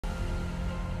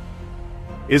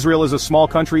Israel is a small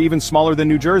country, even smaller than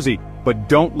New Jersey, but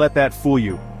don't let that fool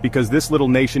you, because this little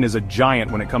nation is a giant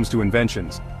when it comes to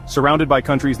inventions. Surrounded by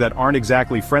countries that aren't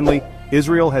exactly friendly,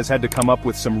 Israel has had to come up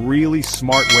with some really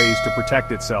smart ways to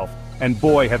protect itself. And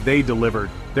boy, have they delivered.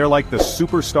 They're like the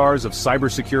superstars of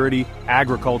cybersecurity,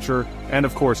 agriculture, and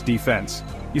of course defense.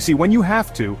 You see, when you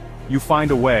have to, you find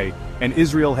a way, and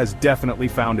Israel has definitely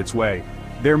found its way.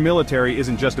 Their military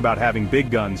isn't just about having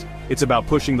big guns, it's about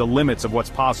pushing the limits of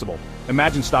what's possible.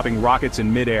 Imagine stopping rockets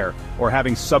in midair, or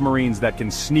having submarines that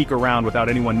can sneak around without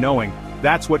anyone knowing.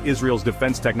 That's what Israel's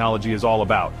defense technology is all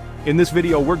about. In this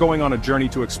video, we're going on a journey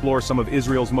to explore some of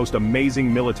Israel's most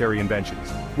amazing military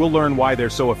inventions. We'll learn why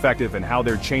they're so effective and how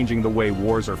they're changing the way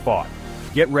wars are fought.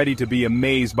 Get ready to be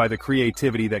amazed by the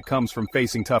creativity that comes from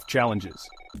facing tough challenges.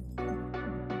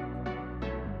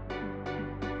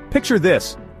 Picture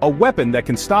this. A weapon that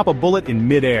can stop a bullet in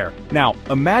midair. Now,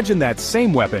 imagine that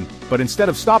same weapon, but instead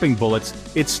of stopping bullets,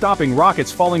 it's stopping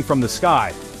rockets falling from the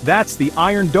sky. That's the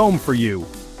Iron Dome for you.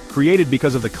 Created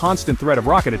because of the constant threat of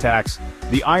rocket attacks,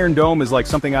 the Iron Dome is like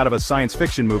something out of a science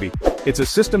fiction movie. It's a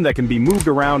system that can be moved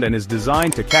around and is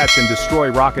designed to catch and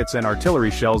destroy rockets and artillery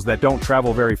shells that don't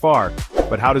travel very far.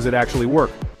 But how does it actually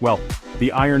work? Well,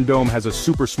 the Iron Dome has a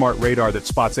super smart radar that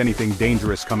spots anything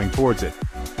dangerous coming towards it.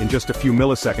 In just a few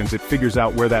milliseconds, it figures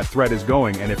out where that threat is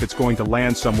going and if it's going to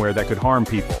land somewhere that could harm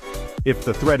people. If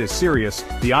the threat is serious,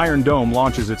 the Iron Dome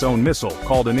launches its own missile,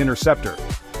 called an interceptor.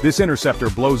 This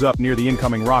interceptor blows up near the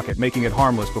incoming rocket, making it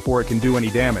harmless before it can do any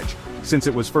damage. Since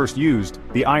it was first used,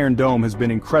 the Iron Dome has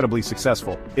been incredibly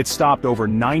successful. It stopped over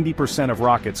 90% of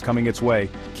rockets coming its way,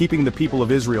 keeping the people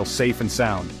of Israel safe and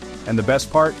sound. And the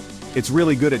best part? It's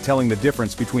really good at telling the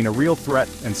difference between a real threat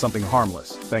and something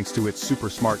harmless, thanks to its super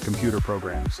smart computer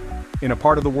programs. In a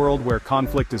part of the world where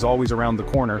conflict is always around the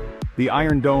corner, the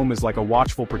Iron Dome is like a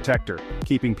watchful protector,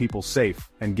 keeping people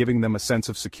safe and giving them a sense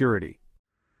of security.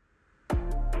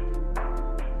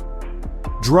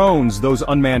 Drones, those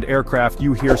unmanned aircraft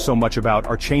you hear so much about,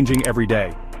 are changing every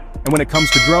day. And when it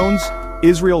comes to drones,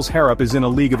 Israel's Harop is in a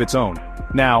league of its own.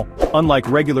 Now, unlike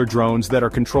regular drones that are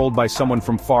controlled by someone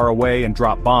from far away and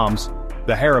drop bombs,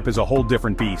 the Harop is a whole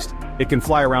different beast. It can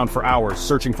fly around for hours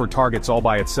searching for targets all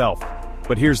by itself.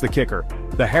 But here's the kicker.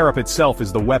 The Harop itself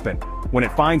is the weapon. When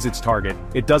it finds its target,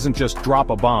 it doesn't just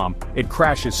drop a bomb, it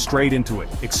crashes straight into it,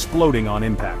 exploding on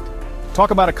impact.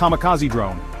 Talk about a kamikaze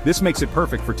drone. This makes it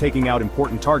perfect for taking out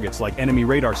important targets like enemy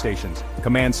radar stations,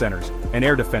 command centers, and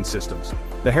air defense systems.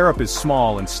 The Harop is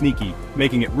small and sneaky,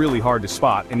 making it really hard to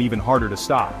spot and even harder to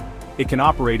stop. It can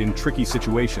operate in tricky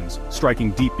situations,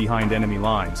 striking deep behind enemy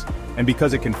lines. And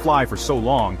because it can fly for so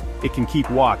long, it can keep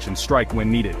watch and strike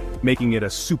when needed, making it a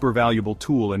super valuable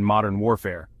tool in modern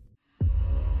warfare.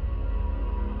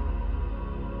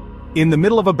 In the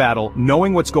middle of a battle,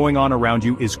 knowing what's going on around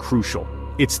you is crucial.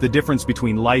 It's the difference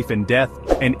between life and death,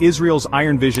 and Israel's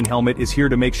Iron Vision helmet is here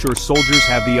to make sure soldiers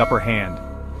have the upper hand.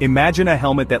 Imagine a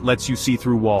helmet that lets you see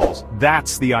through walls.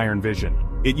 That's the Iron Vision.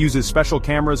 It uses special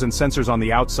cameras and sensors on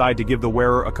the outside to give the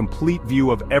wearer a complete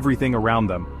view of everything around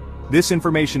them. This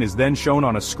information is then shown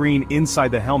on a screen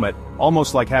inside the helmet,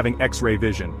 almost like having X-ray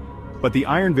vision. But the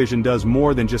Iron Vision does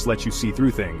more than just let you see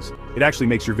through things. It actually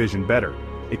makes your vision better.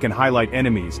 It can highlight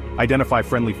enemies, identify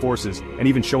friendly forces, and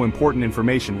even show important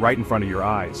information right in front of your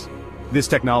eyes. This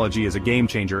technology is a game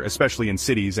changer, especially in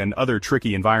cities and other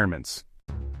tricky environments.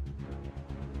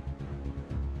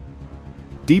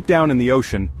 Deep down in the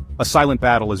ocean, a silent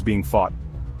battle is being fought,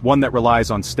 one that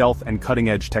relies on stealth and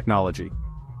cutting-edge technology.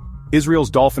 Israel's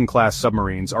Dolphin-class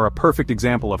submarines are a perfect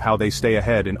example of how they stay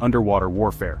ahead in underwater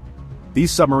warfare.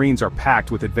 These submarines are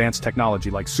packed with advanced technology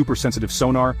like super-sensitive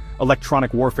sonar,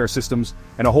 electronic warfare systems,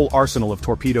 and a whole arsenal of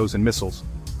torpedoes and missiles.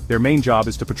 Their main job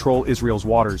is to patrol Israel's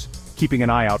waters, keeping an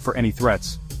eye out for any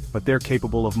threats, but they're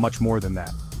capable of much more than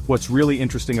that. What's really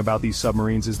interesting about these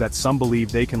submarines is that some believe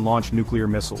they can launch nuclear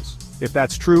missiles. If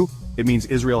that's true, it means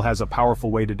Israel has a powerful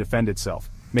way to defend itself,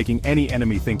 making any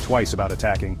enemy think twice about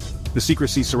attacking. The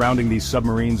secrecy surrounding these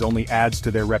submarines only adds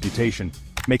to their reputation,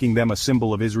 making them a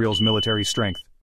symbol of Israel's military strength.